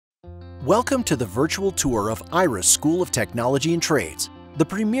Welcome to the virtual tour of IYRS School of Technology and Trades, the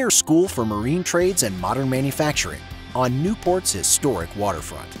premier school for marine trades and modern manufacturing on Newport's historic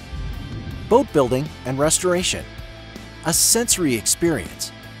waterfront. Boat building and restoration. A sensory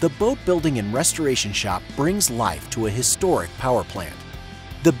experience, the boat building and restoration shop brings life to a historic power plant.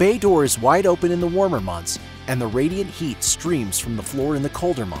 The bay door is wide open in the warmer months, and the radiant heat streams from the floor in the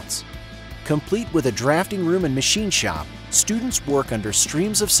colder months. Complete with a drafting room and machine shop, students work under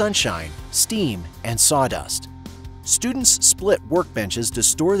streams of sunshine, steam, and sawdust. Students split workbenches to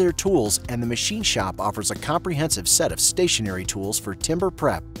store their tools, and the machine shop offers a comprehensive set of stationary tools for timber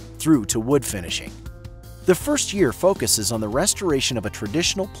prep through to wood finishing. The first year focuses on the restoration of a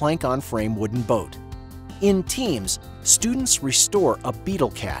traditional plank-on-frame wooden boat. In teams, students restore a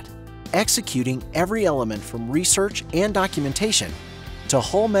beetle cat, executing every element from research and documentation to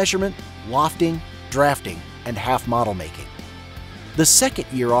hull measurement, lofting, drafting, and half model making. The second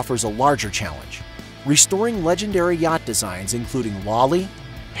year offers a larger challenge, restoring legendary yacht designs including Lawley,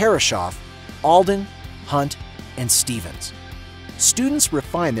 Harrishoff, Alden, Hunt, and Stevens. Students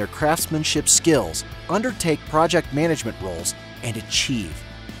refine their craftsmanship skills, undertake project management roles, and achieve,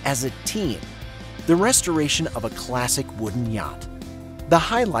 as a team, the restoration of a classic wooden yacht. The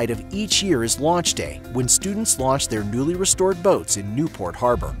highlight of each year is Launch Day, when students launch their newly restored boats in Newport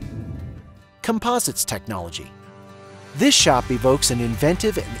Harbor. Composites technology. This shop evokes an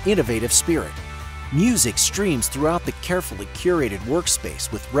inventive and innovative spirit. Music streams throughout the carefully curated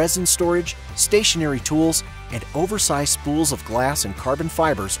workspace with resin storage, stationary tools, and oversized spools of glass and carbon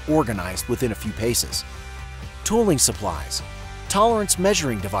fibers organized within a few paces. Tooling supplies, tolerance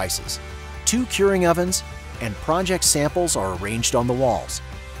measuring devices, 2 curing ovens, and project samples are arranged on the walls.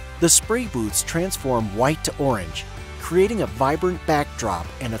 The spray booths transform white to orange, creating a vibrant backdrop,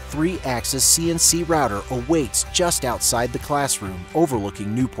 and a 3-axis CNC router awaits just outside the classroom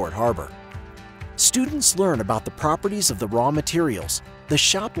overlooking Newport Harbor. Students learn about the properties of the raw materials, the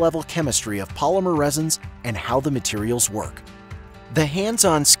shop-level chemistry of polymer resins, and how the materials work. The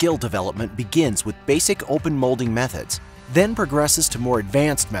hands-on skill development begins with basic open molding methods, then progresses to more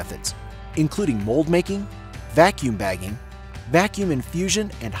advanced methods, including mold making, vacuum bagging, vacuum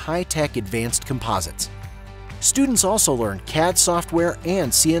infusion, and high-tech advanced composites. Students also learn CAD software and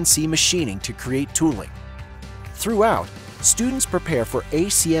CNC machining to create tooling. Throughout, students prepare for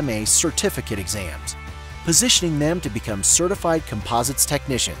ACMA certificate exams, positioning them to become certified composites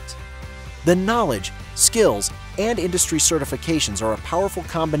technicians. The knowledge, skills, and industry certifications are a powerful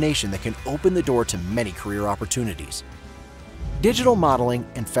combination that can open the door to many career opportunities. Digital modeling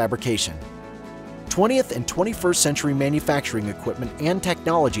and fabrication. 20th and 21st century manufacturing equipment and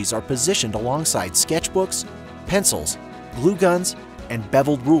technologies are positioned alongside sketchbooks, pencils, glue guns, and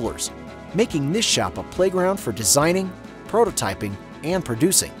beveled rulers, making this shop a playground for designing, prototyping, and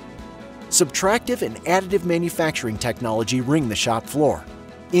producing. Subtractive and additive manufacturing technology ring the shop floor,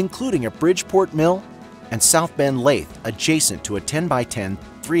 including a Bridgeport mill and South Bend lathe adjacent to a 10x10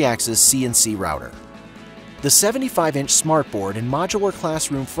 3-axis CNC router. The 75-inch smartboard and modular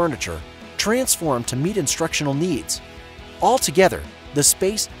classroom furniture transform to meet instructional needs. Altogether, the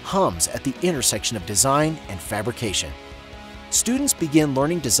space hums at the intersection of design and fabrication. Students begin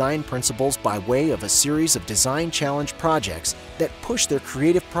learning design principles by way of a series of design challenge projects that push their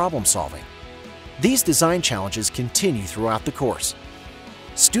creative problem solving. These design challenges continue throughout the course.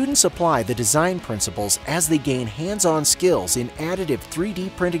 Students apply the design principles as they gain hands-on skills in additive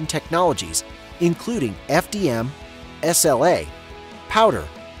 3D printing technologies, including FDM, SLA, powder,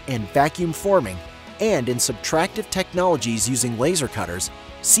 and vacuum forming, and in subtractive technologies using laser cutters,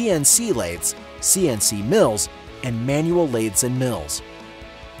 CNC lathes, CNC mills, and manual lathes and mills.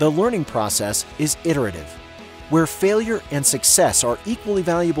 The learning process is iterative, where failure and success are equally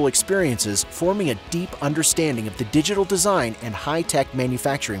valuable experiences, forming a deep understanding of the digital design and high-tech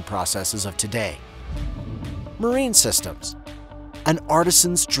manufacturing processes of today. Marine systems. An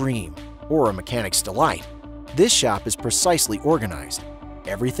artisan's dream, or a mechanic's delight, this shop is precisely organized,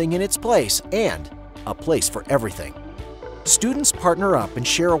 everything in its place, and a place for everything. Students partner up and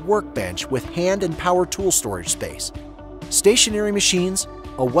share a workbench with hand and power tool storage space. Stationary machines,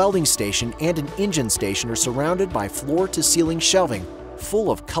 a welding station, and an engine station are surrounded by floor-to-ceiling shelving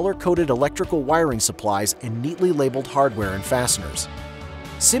full of color-coded electrical wiring supplies and neatly labeled hardware and fasteners.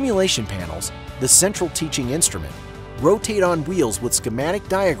 Simulation panels, the central teaching instrument, rotate on wheels with schematic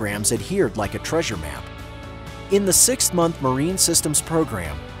diagrams adhered like a treasure map. In the 6-month Marine Systems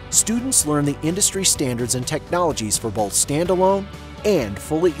program, students learn the industry standards and technologies for both standalone and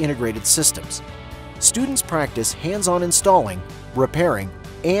fully integrated systems. Students practice hands-on installing, repairing,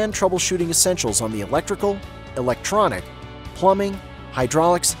 and troubleshooting essentials on the electrical, electronic, plumbing,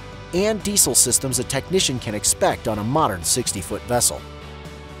 hydraulics, and diesel systems a technician can expect on a modern 60-foot vessel.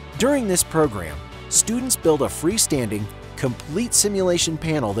 During this program, students build a freestanding, complete simulation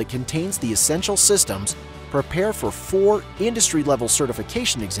panel that contains the essential systems, prepare for 4 industry-level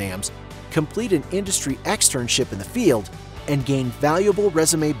certification exams, complete an industry externship in the field, and gain valuable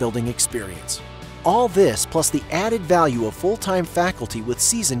resume building experience. All this plus the added value of full-time faculty with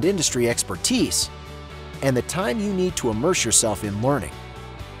seasoned industry expertise and the time you need to immerse yourself in learning.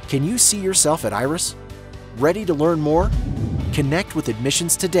 Can you see yourself at IYRS? Ready to learn more? Connect with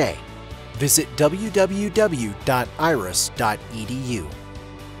admissions today. Visit www.irs.edu.